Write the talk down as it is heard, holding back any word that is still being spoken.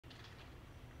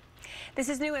This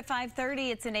is new at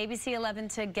 5:30. It's an ABC11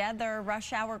 Together.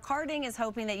 Rush Hour Karting is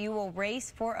hoping that you will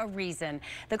race for a reason.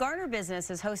 The Garner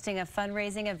business is hosting a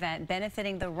fundraising event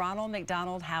benefiting the Ronald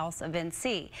McDonald House of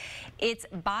NC. It's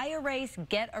buy a race,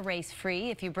 get a race free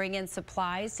if you bring in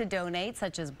supplies to donate,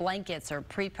 such as blankets or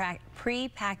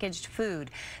pre-packaged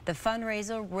food. The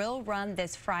fundraiser will run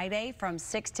this Friday from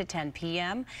 6 to 10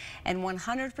 p.m. and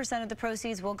 100% of the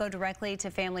proceeds will go directly to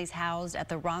families housed at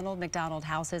the Ronald McDonald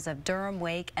Houses of Durham,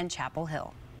 Wake, and Chapel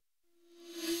Hill.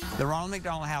 The Ronald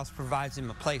McDonald House provides them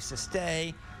a place to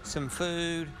stay, some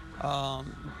food,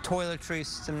 toiletries,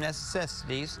 some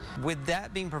necessities. With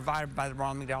that being provided by the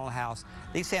Ronald McDonald House,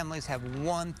 these families have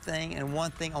one thing and one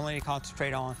thing only to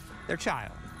concentrate on: their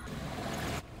child.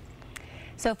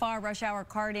 So far, Rush Hour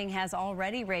Karting has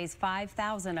already raised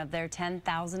 $5,000 of their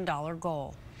 $10,000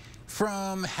 goal.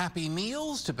 From Happy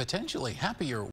Meals to potentially happier